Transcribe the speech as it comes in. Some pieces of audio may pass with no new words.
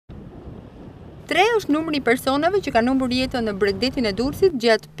3 është numri i personave që kanë humbur jetën në bregdetin e Durrësit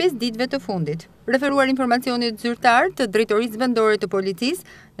gjatë 5 ditëve të fundit. Referuar informacionit zyrtar të Drejtorisë Vendore të Policisë,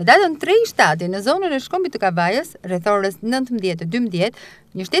 në datën 3/7 në zonën e Shkombit të Kavajës, rreth orës 19:12,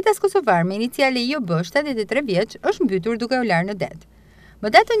 një shtetas kosovar me iniciale IOB 73 vjeç është mbytur duke u larë në det.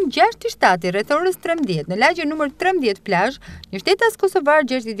 Më datën 6/7 rreth orës 13 në lagjen numër 13 plazhe, një shtetas kosovar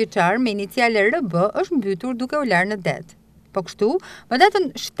 60 vjeçar me iniciale RB është mbytur duke u larë në det. Po kështu, më datën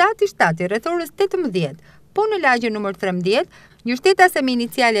 7/7 rreth orës 18, po në lagjen numër 13, një shtetase me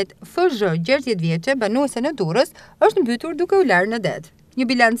inicialet FZ 60 vjeçe, banuese në Durrës, është mbytur duke u larë në det. Një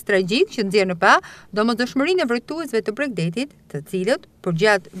bilanc tragjik që nxjerr në pa domosdoshmërinë e vrojtuesve të bregdetit, të cilët,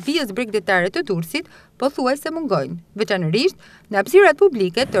 përgjatë vijës bregdetare të Durrësit, pothuajse mungojnë, veçanërisht në hapësirat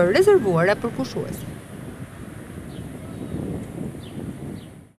publike të rezervuara për pushues.